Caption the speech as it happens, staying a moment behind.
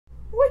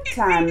What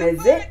time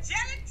is it?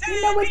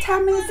 You know what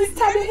time it is? It's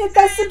time to hit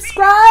that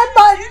subscribe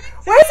button.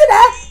 Where's it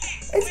at?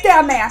 It's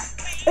down there.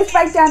 It's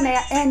right down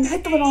there. And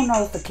hit the little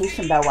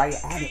notification bell while you're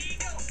at it.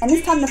 And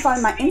it's time to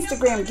follow my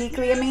Instagram,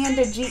 Geekly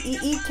Amanda,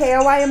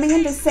 Geekoi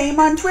Amanda,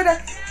 same on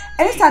Twitter.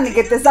 And it's time to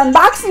get this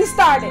unboxing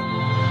started.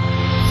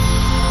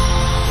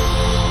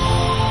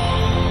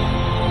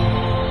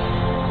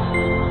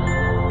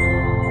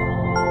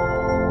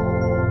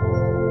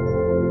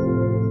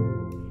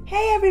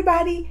 Hey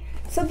everybody!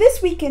 So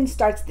this weekend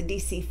starts the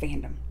DC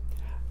FanDome.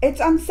 It's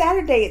on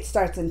Saturday it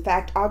starts, in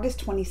fact, August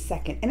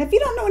 22nd. And if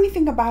you don't know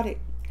anything about it,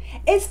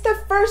 it's the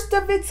first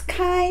of its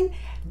kind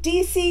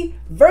DC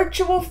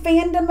virtual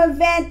FanDome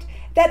event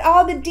that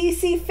all the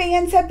DC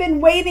fans have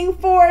been waiting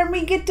for, and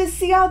we get to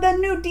see all the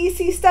new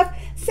DC stuff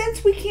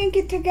since we can't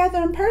get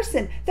together in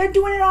person. They're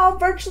doing it all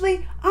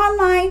virtually,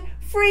 online,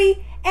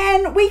 free,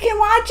 and we can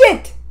watch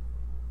it.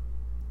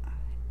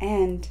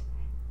 And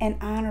in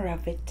honor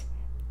of it,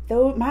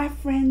 though my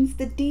friends,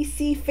 the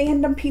DC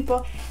FanDome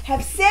people,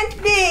 have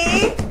sent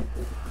me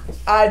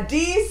a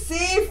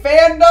DC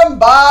FanDome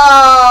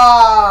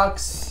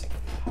box.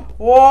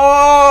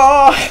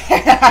 Whoa!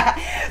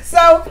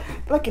 So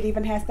look, it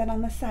even has that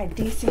on the side,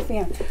 DC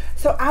FanDome.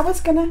 So I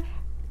was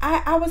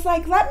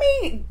like, let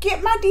me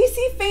get my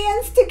DC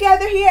fans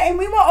together here, and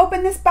we will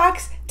open this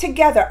box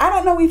together. I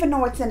don't even know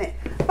what's in it,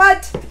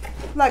 but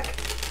look,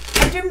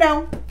 I do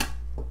know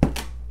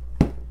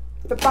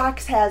the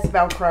box has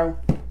Velcro.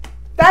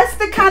 That's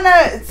the kind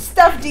of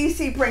stuff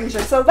DC brings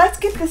you. So let's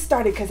get this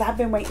started because I've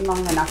been waiting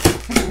long enough.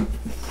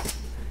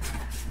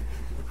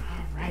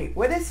 All right,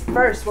 what is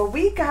first? Well,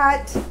 we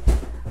got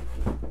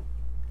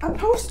a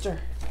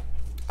poster.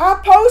 A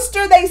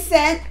poster they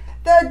sent,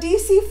 the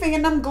DC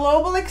FanDome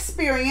Global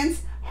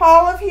Experience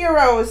Hall of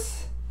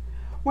Heroes,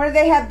 where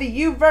they have the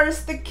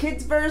U-verse, the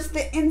Kids-verse,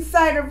 the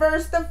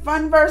Insider-verse, the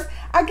Fun-verse.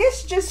 I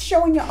guess just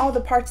showing you all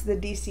the parts of the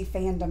DC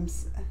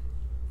FanDomes.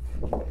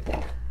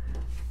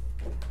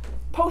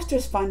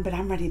 Poster's fun, but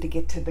I'm ready to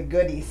get to the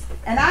goodies.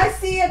 And I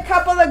see a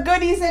couple of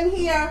goodies in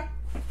here.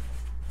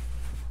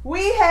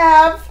 We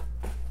have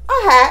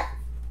a hat.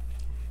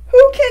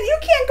 You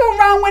can't go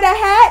wrong with a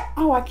hat.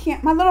 Oh, I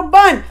can't. My little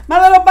bun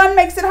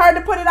makes it hard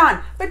to put it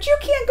on. But you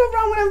can't go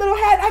wrong with a little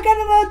hat. I got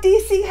a little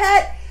DC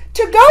hat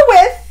to go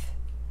with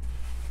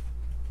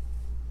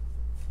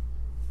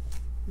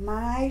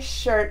my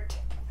shirt.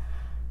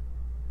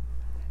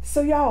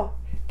 So y'all,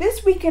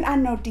 this weekend, I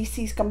know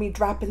DC's going to be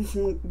dropping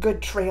some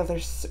good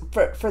trailers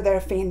for their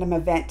FanDome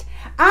event.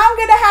 I'm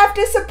going to have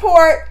to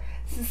support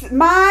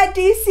my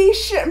DC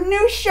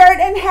new shirt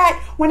and hat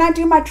when I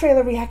do my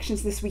trailer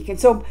reactions this weekend.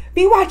 So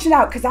be watching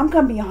out because I'm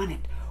going to be on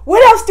it.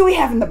 What else do we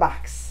have in the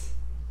box?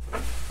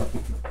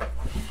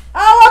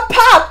 Oh, a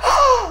pop!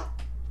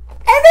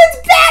 And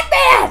it's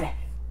Batman!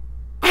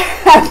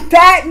 A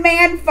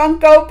Batman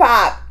Funko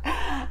Pop.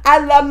 I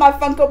love my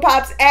Funko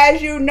Pops.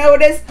 As you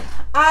notice,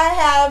 I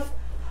have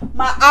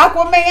my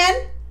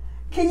Aquaman.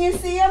 Can you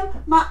see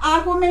him? My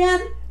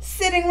Aquaman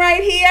sitting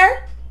right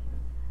here.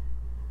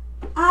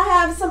 I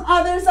have some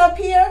others up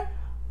here.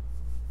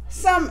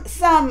 Some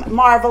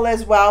Marvel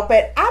as well,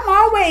 but I'm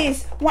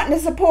always wanting to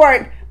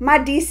support my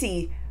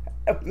DC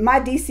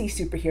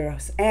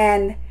superheroes.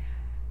 And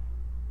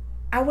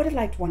I would have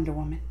liked Wonder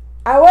Woman.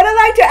 I would have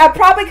liked it,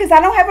 probably because I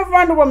don't have a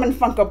Wonder Woman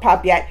Funko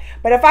Pop yet.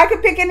 But if I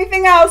could pick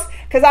anything else,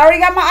 because I already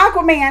got my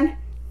Aquaman,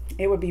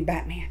 it would be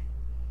Batman.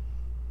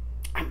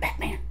 I'm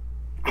Batman.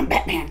 I'm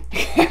Batman.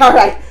 All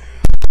right.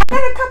 I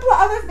got a couple of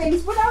other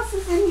things. What else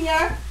is in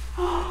here?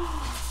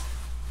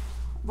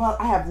 Well,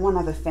 I have one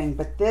other thing,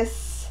 but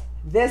this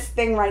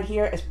thing right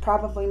here is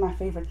probably my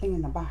favorite thing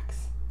in the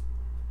box.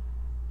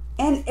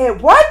 And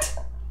what?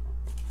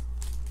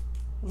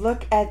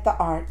 Look at the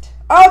art.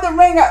 Oh, the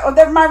ring.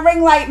 My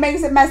ring light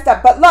makes it messed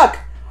up. But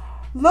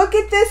look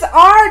at this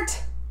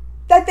art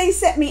that they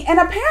sent me. And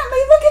apparently,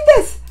 look at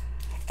this.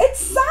 It's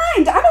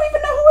signed. I don't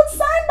even know who it's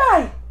signed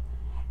by.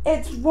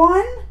 It's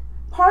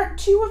part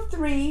 2 of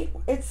 3.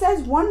 It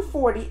says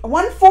 140.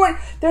 140.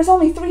 There's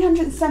only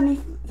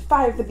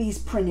 375 of these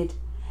printed.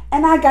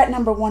 And I got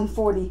number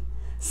 140.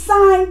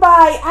 Signed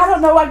by, I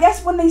don't know, I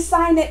guess when they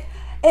sign it,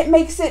 it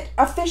makes it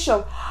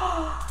official.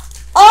 Oh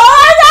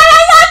my God,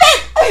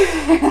 I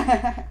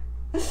love it!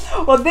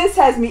 Well, this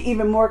has me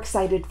even more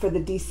excited for the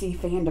DC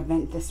FanDome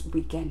event this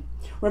weekend.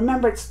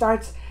 Remember, it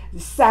starts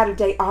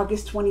Saturday,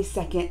 August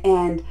 22nd,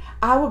 and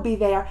I will be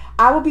there.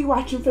 I will be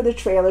watching for the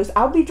trailers.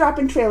 I'll be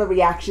dropping trailer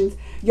reactions.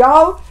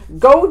 Y'all,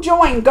 go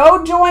join,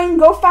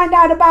 go find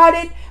out about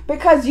it,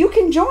 because you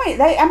can join.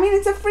 I mean,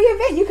 it's a free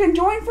event. You can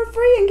join for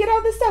free and get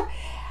all this stuff.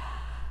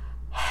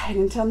 And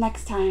until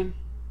next time,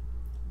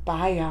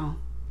 bye, y'all.